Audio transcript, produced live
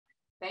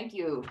Thank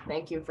you.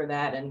 Thank you for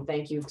that. And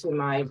thank you to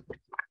my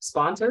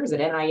sponsors at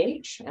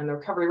NIH and the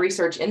Recovery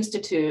Research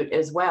Institute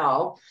as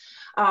well.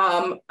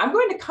 I'm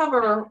going to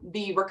cover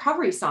the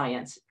recovery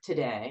science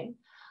today.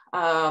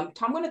 I'm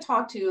going to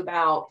talk to you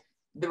about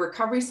the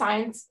recovery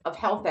science of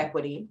health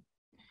equity,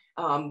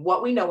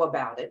 what we know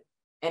about it,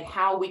 and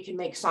how we can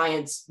make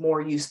science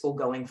more useful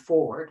going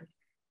forward.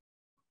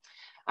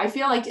 I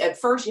feel like at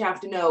first you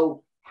have to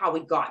know how we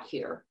got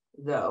here,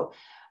 though.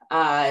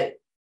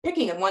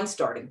 Picking at one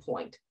starting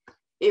point,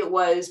 it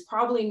was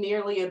probably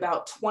nearly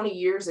about 20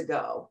 years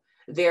ago,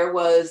 there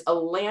was a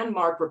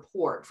landmark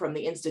report from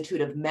the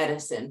Institute of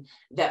Medicine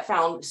that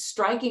found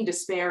striking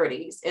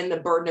disparities in the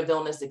burden of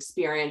illness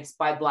experienced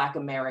by Black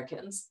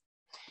Americans.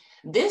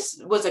 This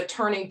was a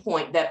turning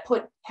point that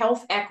put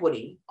health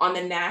equity on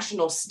the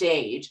national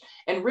stage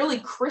and really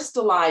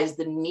crystallized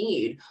the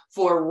need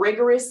for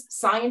rigorous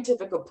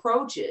scientific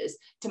approaches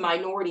to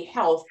minority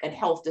health and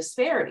health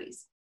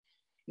disparities.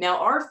 Now,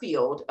 our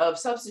field of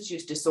substance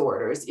use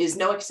disorders is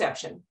no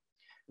exception.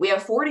 We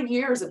have 40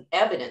 years of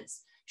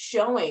evidence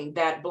showing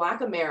that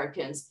Black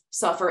Americans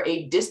suffer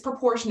a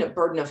disproportionate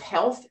burden of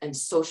health and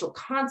social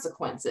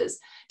consequences,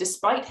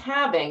 despite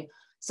having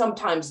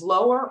sometimes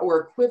lower or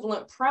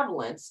equivalent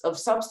prevalence of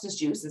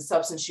substance use and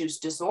substance use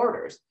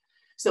disorders.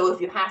 So if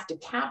you have to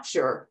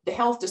capture the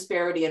health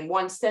disparity in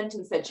one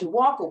sentence that you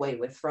walk away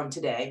with from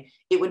today,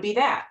 it would be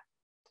that.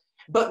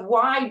 But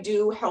why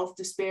do health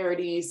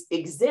disparities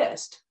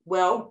exist?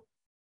 Well,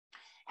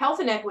 health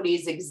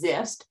inequities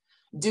exist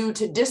due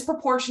to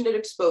disproportionate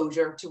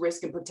exposure to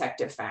risk and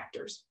protective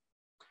factors.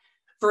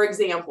 For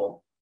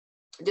example,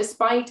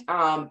 despite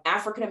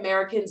African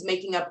Americans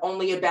making up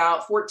only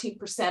about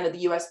 14% of the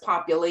US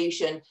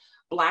population,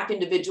 Black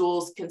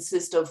individuals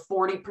consist of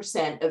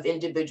 40% of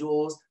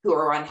individuals who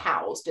are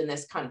unhoused in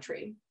this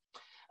country.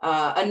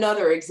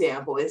 Another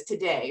example is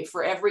today,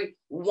 for every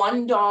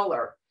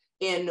 $1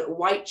 in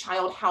white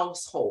child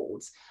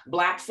households,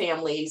 Black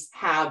families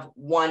have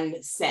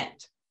 1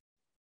 cent.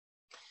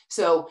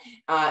 So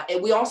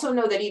and we also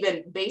know that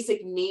even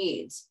basic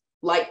needs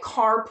like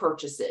car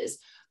purchases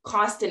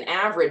cost an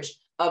average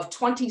of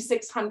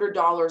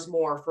 $2,600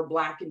 more for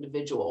Black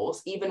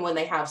individuals, even when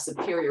they have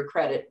superior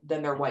credit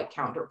than their white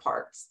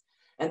counterparts.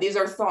 And these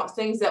are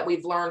things that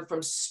we've learned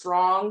from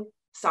strong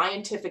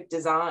scientific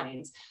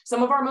designs.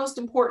 Some of our most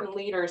important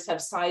leaders have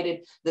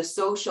cited the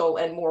social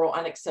and moral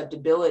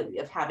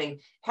unacceptability of having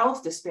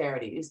health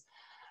disparities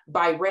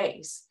by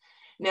race.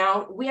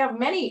 Now, we have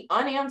many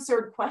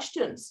unanswered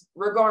questions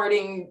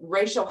regarding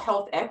racial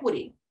health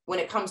equity when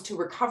it comes to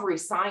recovery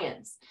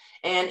science,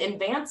 and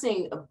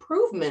advancing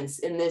improvements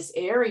in this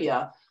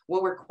area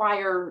will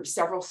require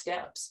several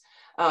steps.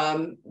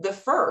 The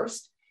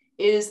first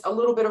is a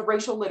little bit of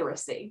racial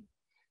literacy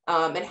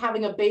and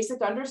having a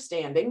basic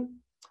understanding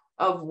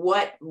of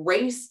what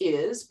race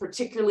is,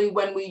 particularly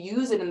when we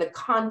use it in the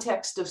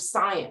context of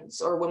science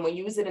or when we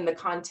use it in the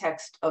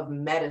context of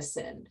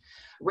medicine.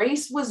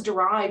 Race was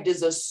derived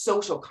as a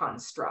social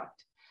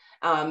construct,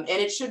 and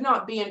it should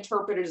not be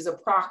interpreted as a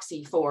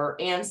proxy for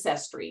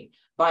ancestry,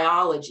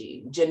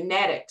 biology,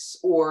 genetics,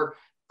 or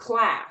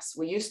class.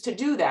 We used to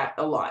do that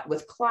a lot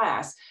with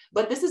class,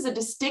 but this is a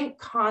distinct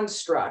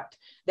construct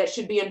that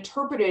should be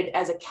interpreted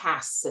as a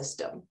caste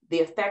system, the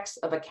effects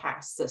of a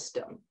caste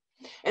system.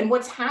 And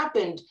what's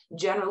happened,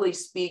 generally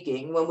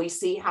speaking, when we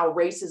see how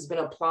race has been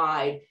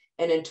applied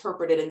and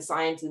interpreted in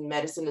science and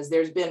medicine, is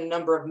there's been a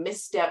number of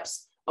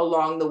missteps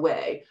along the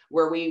way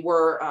where we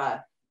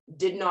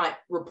did not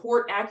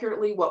report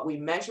accurately what we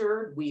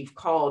measured. We've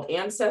called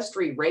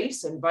ancestry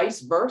race and vice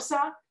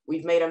versa.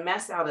 We've made a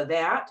mess out of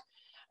that.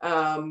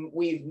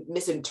 We've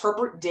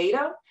misinterpreted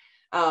data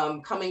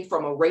coming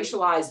from a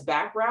racialized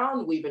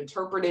background. We've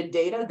interpreted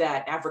data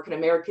that African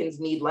Americans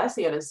need less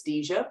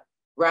anesthesia,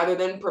 rather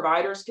than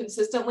providers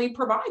consistently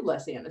provide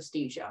less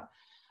anesthesia,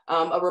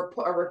 a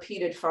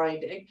repeated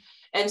finding.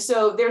 And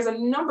so there's a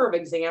number of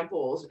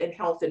examples in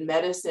health and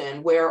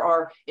medicine where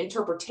our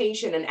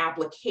interpretation and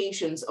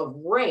applications of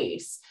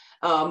race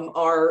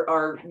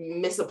are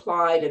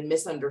misapplied and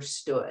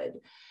misunderstood.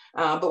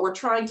 But we're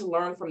trying to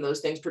learn from those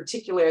things,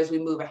 particularly as we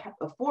move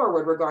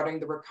forward regarding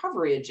the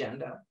recovery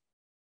agenda.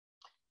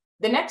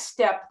 The next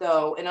step,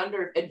 though, in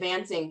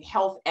advancing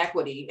health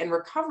equity and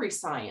recovery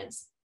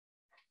science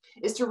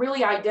is to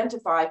really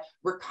identify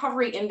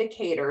recovery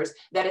indicators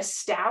that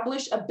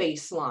establish a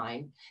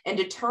baseline and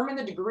determine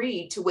the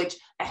degree to which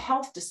a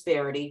health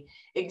disparity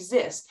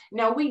exists.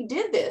 Now, we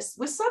did this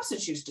with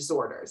substance use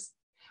disorders.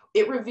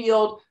 It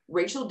revealed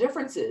racial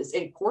differences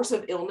in course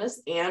of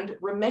illness and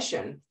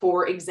remission.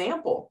 For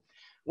example,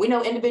 we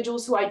know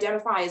individuals who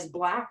identify as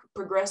Black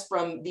progress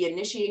from the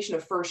initiation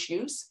of first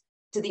use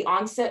to the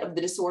onset of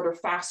the disorder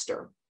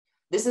faster.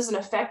 This is an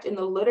effect in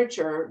the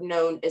literature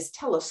known as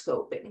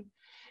telescoping.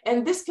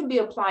 And this can be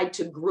applied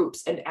to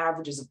groups and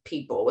averages of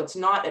people. It's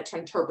not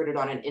interpreted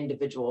on an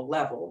individual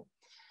level.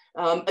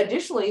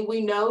 Additionally,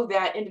 we know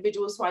that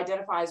individuals who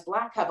identify as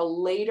Black have a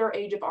later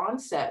age of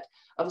onset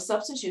of a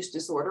substance use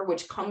disorder,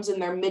 which comes in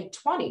their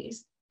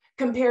mid-20s,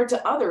 compared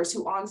to others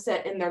who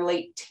onset in their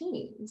late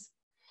teens.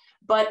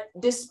 But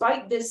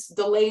despite this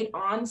delayed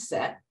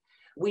onset,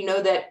 we know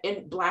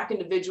that Black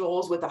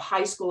individuals with a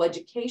high school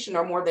education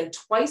are more than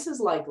twice as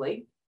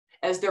likely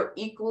as their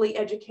equally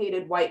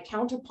educated white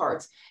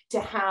counterparts to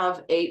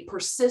have a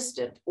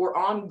persistent or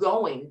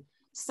ongoing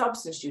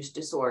substance use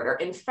disorder.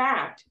 In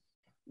fact,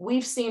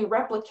 we've seen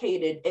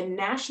replicated in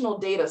national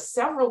data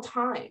several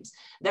times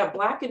that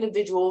Black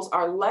individuals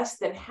are less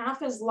than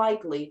half as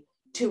likely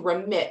to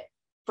remit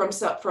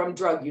from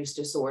drug use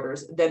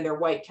disorders than their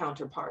white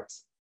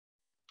counterparts.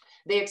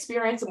 They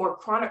experience a more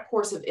chronic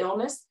course of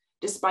illness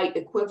despite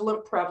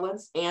equivalent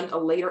prevalence and a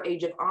later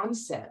age of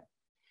onset.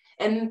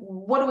 And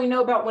what do we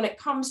know about when it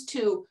comes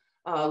to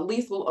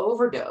lethal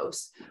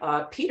overdose?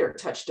 Peter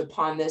touched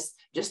upon this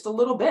just a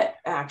little bit,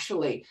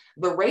 actually.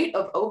 The rate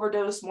of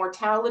overdose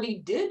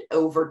mortality did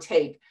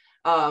overtake,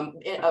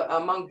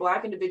 among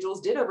Black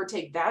individuals, did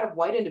overtake that of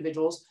white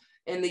individuals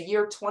in the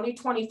year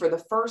 2020 for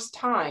the first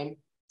time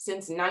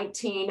since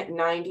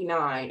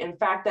 1999. In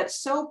fact, that's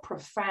so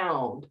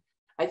profound.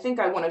 I think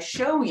I want to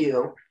show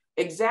you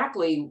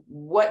exactly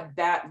what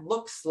that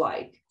looks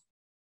like.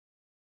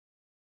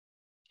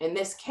 In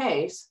this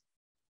case,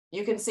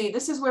 you can see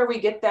this is where we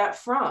get that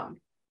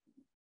from.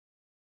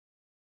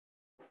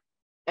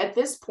 At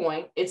this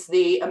point, it's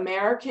the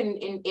American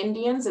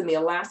Indians and the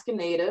Alaska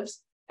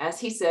Natives, as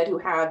he said, who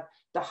have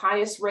the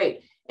highest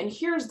rate. And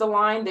here's the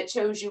line that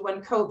shows you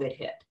when COVID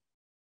hit,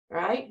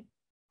 right?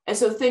 And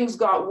so things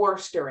got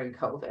worse during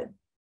COVID.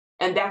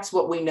 And that's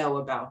what we know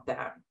about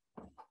that.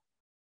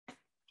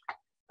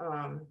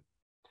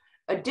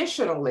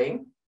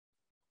 Additionally,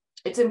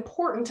 it's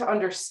important to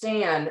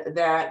understand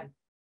that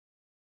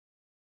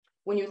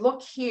when you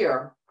look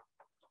here,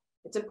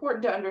 it's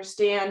important to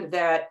understand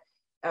that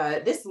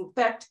this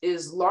effect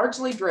is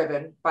largely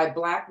driven by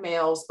Black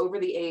males over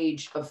the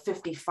age of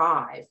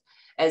 55,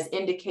 as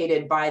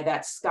indicated by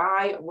that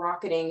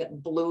skyrocketing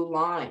blue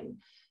line.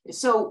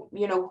 So,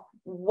 you know,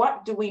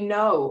 what do we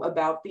know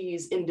about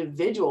these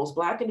individuals,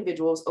 Black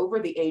individuals over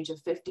the age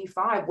of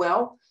 55?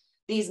 Well,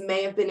 these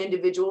may have been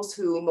individuals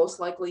who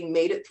most likely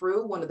made it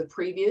through one of the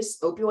previous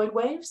opioid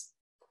waves.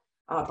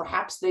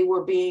 Perhaps they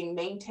were being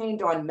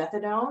maintained on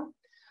methadone,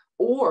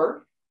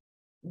 or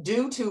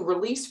due to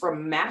release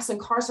from mass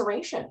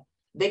incarceration,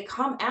 they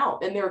come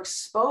out and they're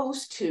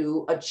exposed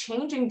to a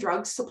changing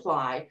drug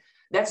supply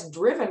that's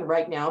driven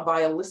right now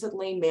by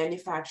illicitly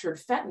manufactured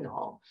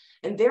fentanyl.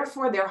 And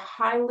therefore, they're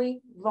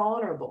highly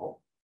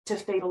vulnerable to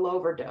fatal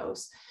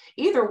overdose.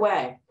 Either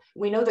way,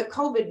 we know that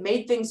COVID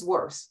made things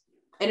worse,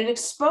 and it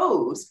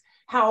exposed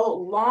how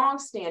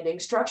long-standing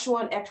structural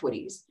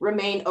inequities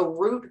remain a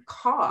root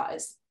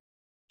cause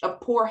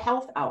of poor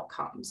health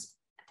outcomes.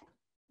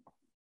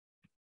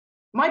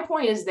 My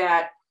point is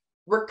that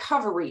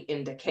recovery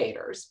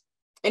indicators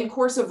in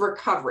course of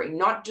recovery,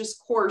 not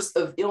just course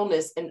of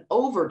illness and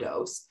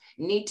overdose,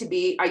 need to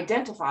be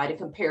identified and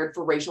compared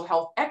for racial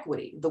health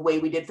equity, the way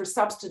we did for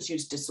substance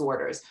use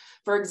disorders.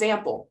 For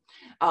example,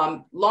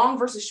 long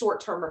versus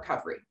short-term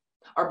recovery.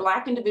 Are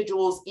Black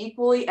individuals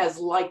equally as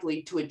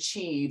likely to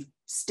achieve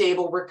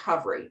stable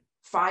recovery,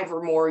 5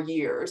 or more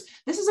years?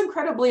 This is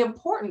incredibly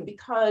important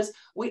because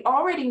we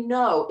already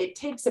know it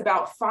takes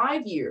about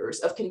 5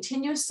 years of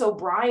continuous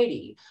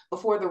sobriety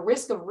before the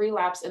risk of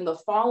relapse in the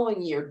following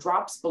year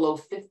drops below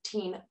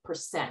 15%,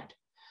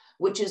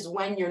 which is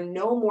when you're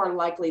no more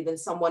likely than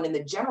someone in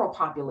the general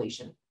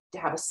population to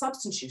have a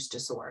substance use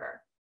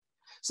disorder.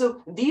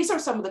 So these are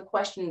some of the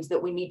questions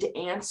that we need to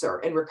answer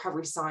in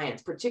recovery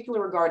science,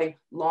 particularly regarding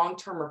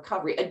long-term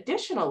recovery.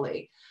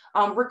 Additionally,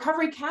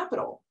 recovery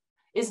capital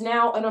is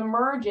now an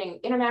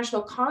emerging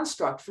international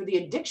construct for the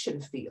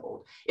addiction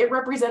field. It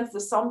represents the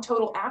sum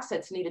total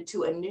assets needed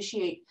to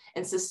initiate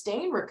and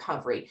sustain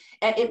recovery,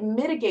 and it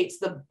mitigates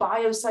the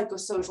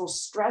biopsychosocial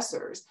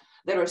stressors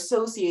that are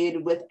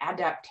associated with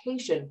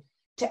adaptation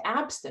to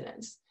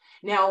abstinence.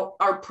 Now,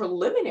 our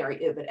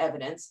preliminary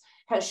evidence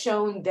has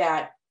shown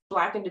that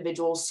Black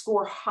individuals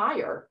score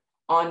higher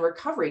on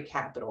recovery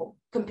capital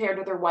compared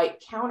to their white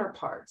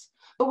counterparts.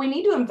 But we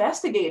need to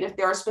investigate if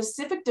there are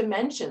specific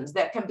dimensions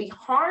that can be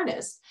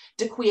harnessed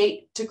to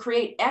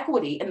create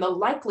equity in the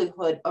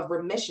likelihood of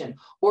remission,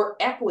 or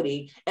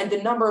equity in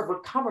the number of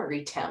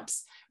recovery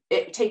attempts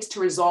it takes to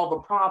resolve a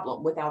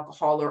problem with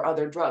alcohol or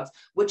other drugs,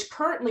 which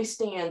currently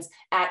stands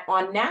at,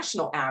 on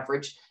national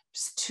average,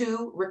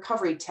 2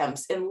 recovery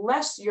attempts,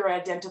 unless you're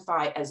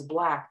identified as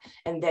Black,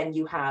 and then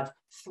you have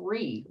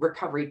 3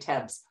 recovery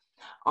attempts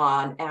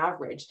on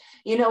average.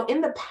 You know,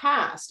 in the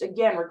past,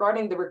 again,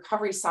 regarding the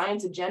recovery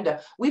science agenda,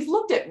 we've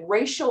looked at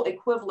racial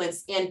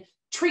equivalence in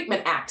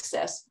treatment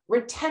access,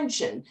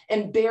 retention,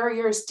 and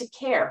barriers to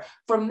care.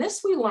 From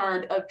this, we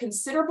learned of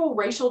considerable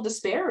racial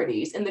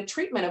disparities in the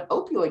treatment of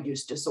opioid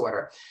use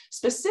disorder.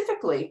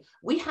 Specifically,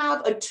 we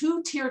have a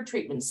 2-tiered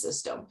treatment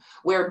system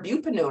where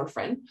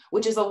buprenorphine,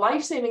 which is a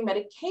life-saving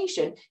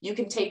medication you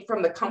can take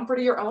from the comfort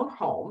of your own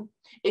home,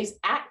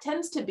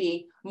 tends to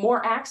be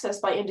more accessed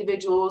by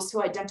individuals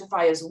who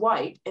identify as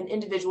white and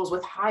individuals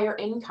with higher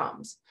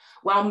incomes,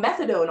 while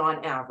methadone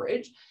on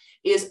average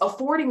is a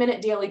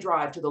 40-minute daily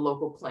drive to the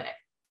local clinic.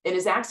 It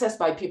is accessed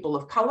by people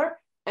of color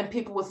and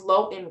people with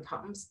low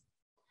incomes.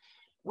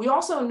 We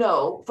also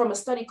know from a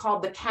study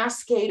called The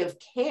Cascade of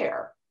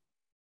Care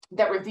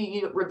that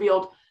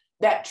revealed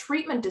that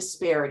treatment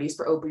disparities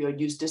for opioid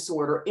use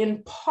disorder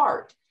in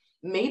part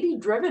may be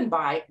driven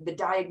by the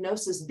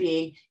diagnosis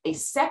being a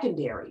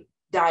secondary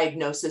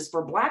diagnosis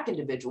for Black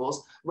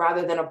individuals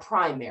rather than a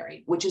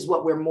primary, which is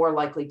what we're more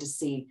likely to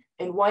see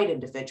in white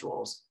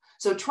individuals.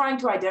 So trying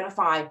to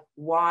identify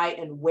why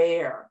and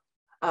where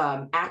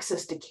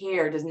access to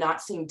care does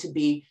not seem to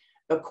be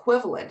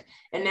equivalent.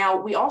 And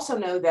now we also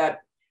know that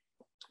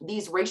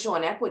these racial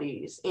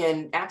inequities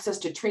in access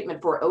to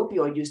treatment for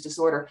opioid use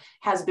disorder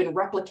has been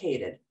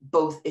replicated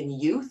both in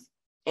youth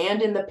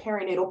and in the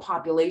perinatal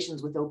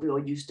populations with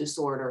opioid use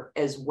disorder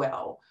as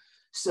well.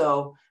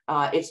 So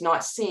it's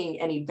not seeing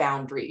any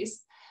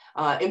boundaries.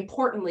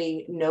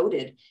 Importantly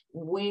noted,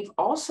 we've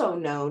also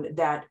known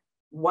that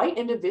white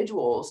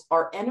individuals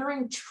are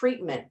entering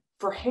treatment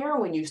for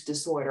heroin use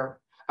disorder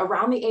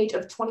around the age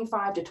of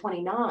 25 to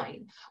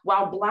 29,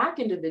 while Black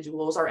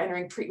individuals are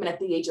entering treatment at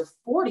the age of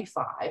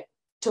 45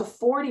 to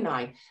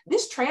 49.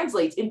 This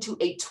translates into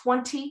a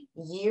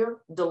 20-year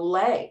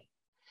delay.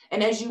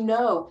 And as you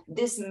know,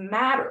 this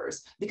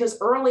matters because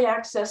early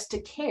access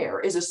to care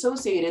is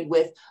associated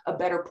with a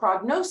better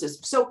prognosis.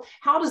 So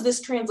how does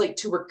this translate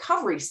to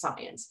recovery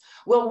science?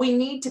 Well, we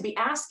need to be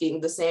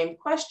asking the same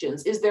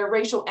questions. Is there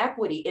racial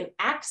equity in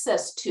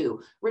access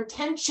to,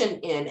 retention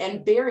in,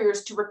 and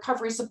barriers to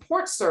recovery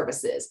support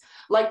services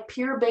like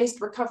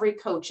peer-based recovery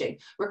coaching,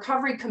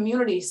 recovery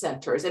community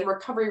centers, and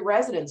recovery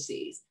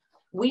residencies?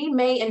 We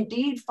may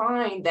indeed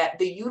find that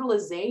the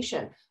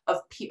utilization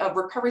of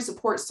recovery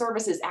support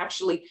services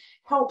actually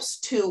helps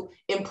to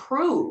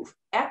improve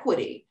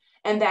equity,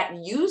 and that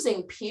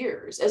using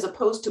peers as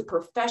opposed to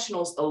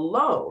professionals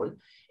alone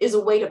is a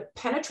way to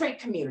penetrate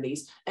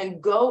communities and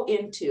go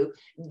into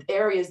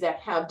areas that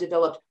have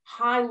developed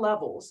high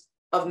levels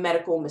of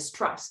medical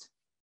mistrust.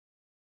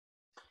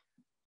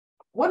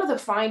 One of the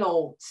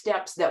final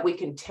steps that we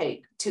can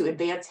take to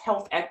advance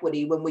health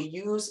equity when we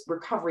use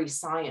recovery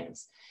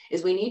science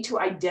is we need to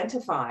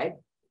identify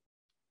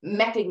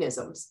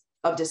mechanisms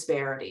of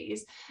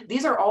disparities.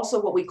 These are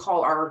also what we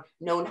call our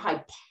known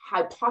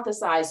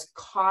hypothesized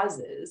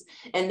causes,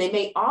 and they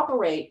may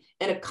operate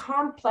in a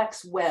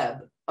complex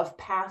web of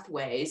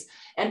pathways.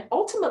 And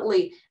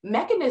ultimately,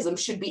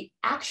 mechanisms should be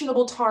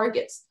actionable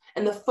targets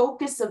and the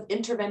focus of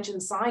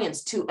intervention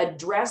science to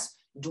address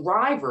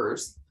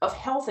drivers of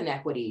health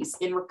inequities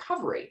in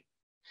recovery.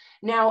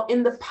 Now,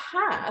 in the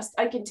past,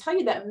 I can tell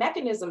you that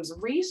mechanisms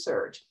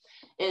research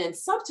in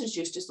substance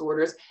use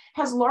disorders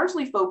has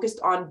largely focused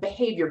on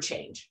behavior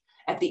change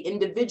at the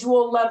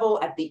individual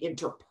level, at the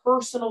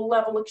interpersonal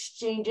level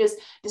exchanges,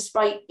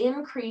 despite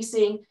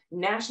increasing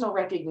national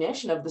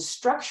recognition of the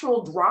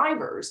structural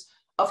drivers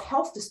of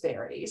health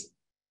disparities.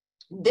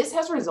 This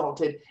has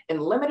resulted in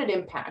limited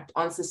impact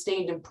on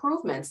sustained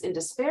improvements in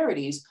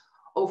disparities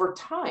over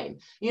time.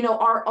 You know,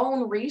 our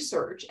own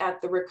research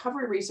at the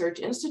Recovery Research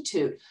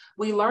Institute,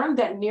 we learned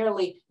that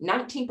nearly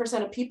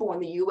 19% of people in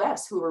the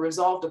US who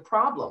resolved a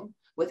problem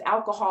with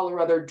alcohol or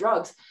other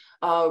drugs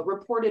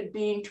reported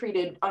being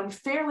treated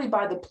unfairly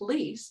by the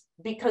police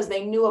because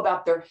they knew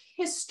about their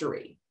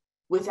history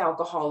with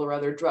alcohol or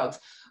other drugs.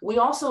 We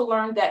also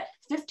learned that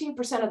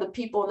 15% of the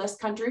people in this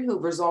country who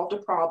resolved a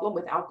problem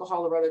with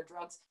alcohol or other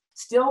drugs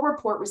still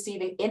report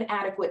receiving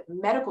inadequate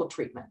medical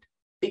treatment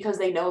because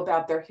they know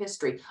about their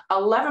history.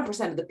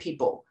 11% of the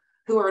people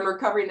who are in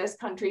recovery in this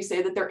country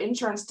say that their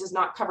insurance does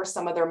not cover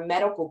some of their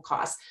medical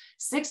costs.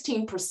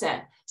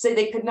 16% say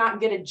they could not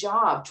get a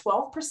job.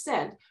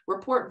 12%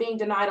 report being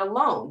denied a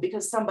loan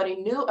because somebody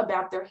knew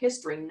about their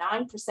history.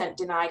 9%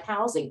 denied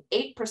housing.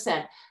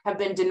 8% have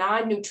been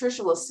denied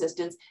nutritional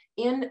assistance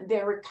in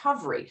their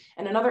recovery.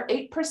 And another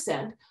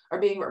 8% are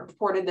being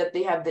reported that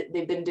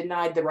they've been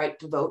denied the right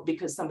to vote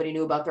because somebody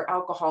knew about their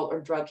alcohol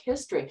or drug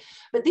history.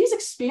 But these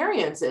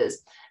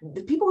experiences,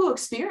 the people who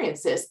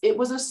experience this, it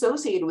was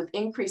associated with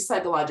increased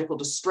psychological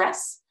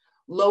distress,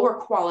 lower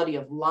quality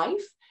of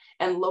life,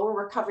 and lower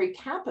recovery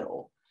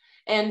capital.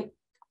 And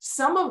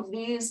some of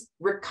these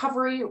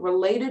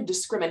recovery-related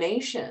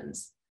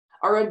discriminations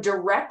are a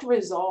direct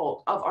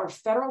result of our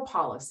federal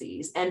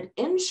policies and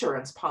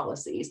insurance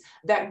policies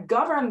that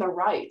govern the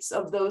rights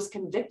of those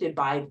convicted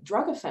by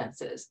drug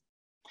offenses.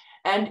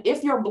 And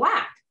if you're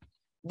Black,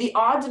 the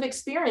odds of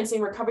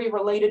experiencing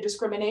recovery-related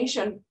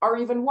discrimination are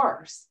even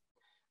worse.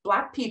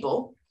 Black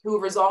people who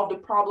resolved a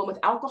problem with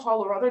alcohol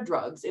or other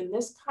drugs in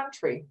this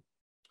country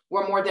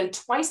were more than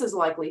twice as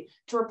likely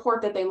to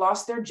report that they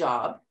lost their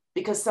job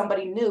because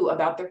somebody knew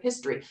about their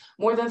history,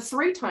 more than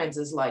 3 times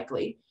as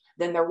likely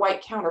than their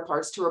white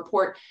counterparts to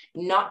report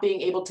not being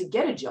able to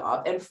get a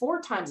job, and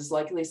 4 times as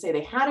likely to say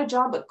they had a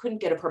job but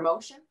couldn't get a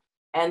promotion,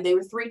 and they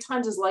were 3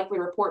 times as likely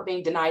to report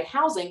being denied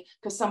housing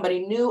because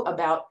somebody knew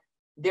about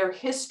their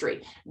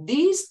history.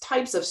 These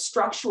types of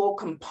structural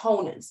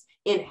components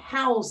in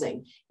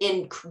housing,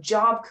 in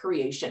job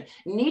creation,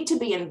 need to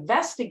be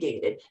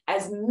investigated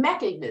as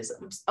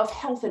mechanisms of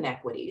health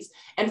inequities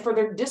and for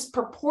their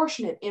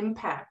disproportionate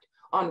impact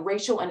on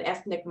racial and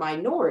ethnic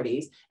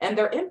minorities and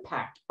their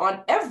impact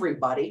on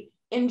everybody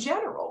in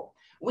general.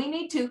 We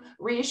need to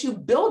reissue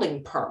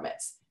building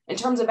permits in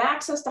terms of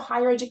access to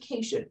higher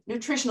education,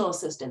 nutritional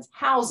assistance,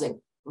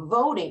 housing,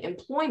 voting,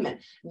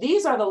 employment.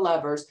 These are the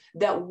levers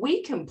that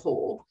we can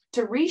pull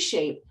to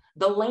reshape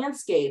the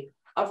landscape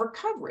of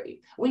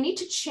recovery. We need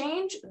to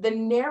change the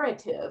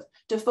narrative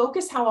to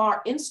focus how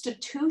our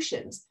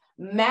institutions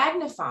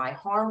magnify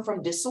harm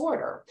from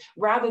disorder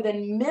rather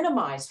than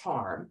minimize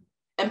harm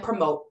and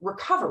promote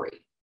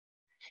recovery.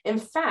 In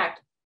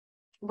fact,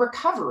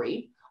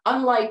 recovery,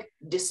 unlike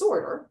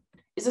disorder,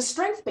 is a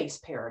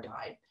strength-based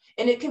paradigm,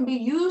 and it can be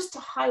used to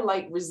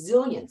highlight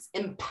resilience,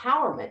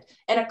 empowerment,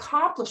 and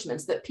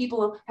accomplishments that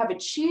people have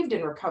achieved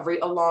in recovery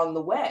along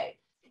the way.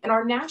 In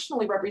our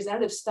nationally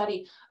representative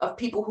study of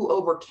people who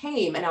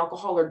overcame an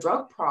alcohol or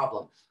drug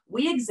problem,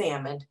 we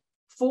examined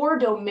 4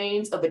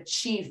 domains of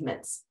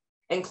achievements,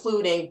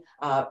 including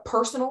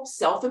personal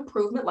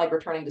self-improvement, like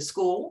returning to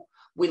school.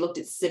 We looked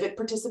at civic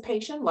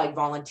participation, like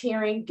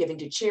volunteering, giving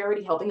to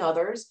charity, helping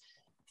others,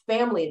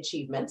 family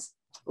achievements,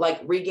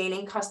 like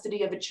regaining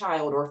custody of a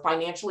child or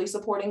financially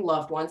supporting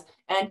loved ones,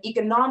 and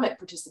economic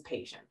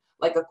participation,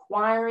 like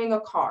acquiring a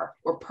car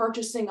or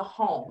purchasing a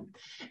home.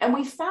 And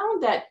we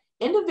found that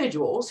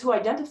individuals who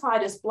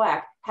identified as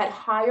Black had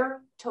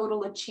higher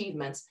total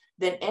achievements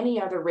than any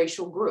other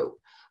racial group,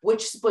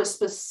 which was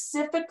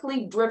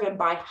specifically driven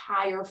by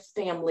higher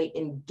family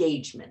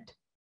engagement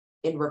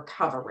in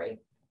recovery.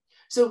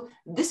 So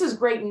this is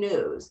great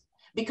news,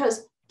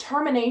 because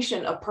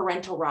termination of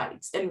parental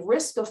rights and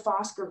risk of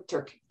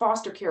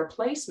foster care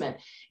placement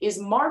is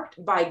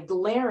marked by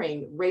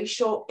glaring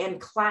racial and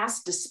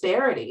class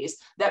disparities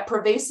that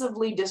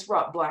pervasively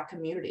disrupt Black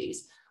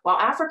communities. While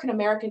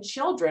African-American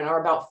children are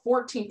about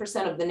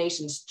 14% of the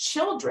nation's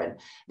children,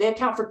 they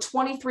account for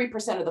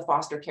 23% of the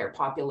foster care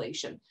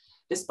population,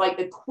 despite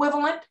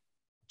equivalent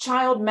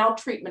child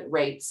maltreatment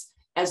rates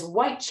as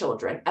white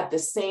children at the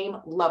same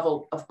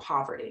level of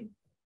poverty.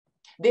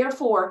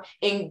 Therefore,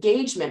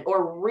 engagement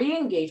or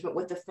re-engagement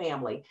with the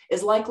family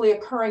is likely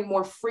occurring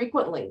more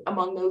frequently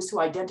among those who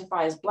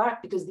identify as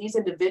Black, because these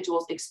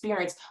individuals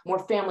experience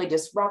more family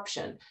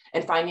disruption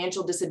and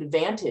financial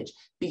disadvantage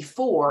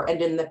before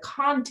and in the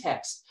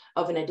context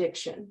of an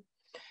addiction.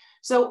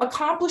 So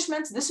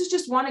accomplishments, this is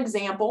just one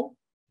example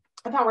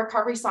of how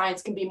recovery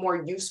science can be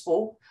more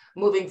useful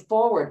moving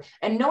forward,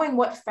 and knowing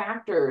what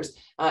factors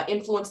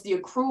influence the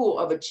accrual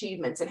of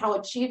achievements and how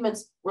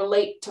achievements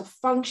relate to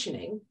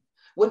functioning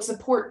would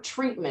support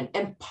treatment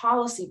and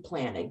policy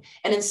planning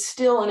and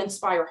instill and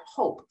inspire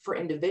hope for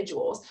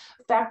individuals.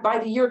 In fact, by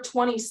the year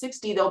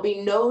 2060, there'll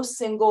be no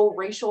single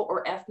racial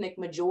or ethnic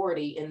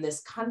majority in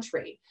this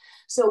country.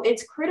 So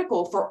it's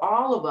critical for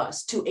all of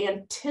us to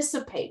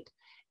anticipate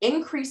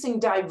increasing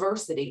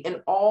diversity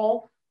in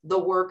all the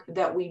work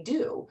that we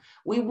do.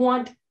 We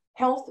want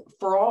health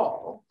for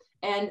all.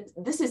 And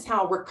this is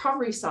how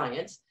recovery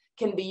science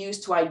can be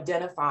used to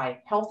identify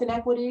health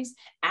inequities,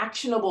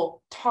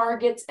 actionable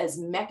targets as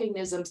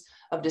mechanisms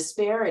of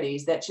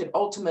disparities that should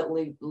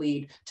ultimately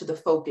lead to the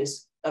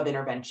focus of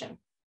intervention.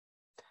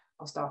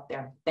 I'll stop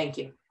there. Thank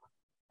you.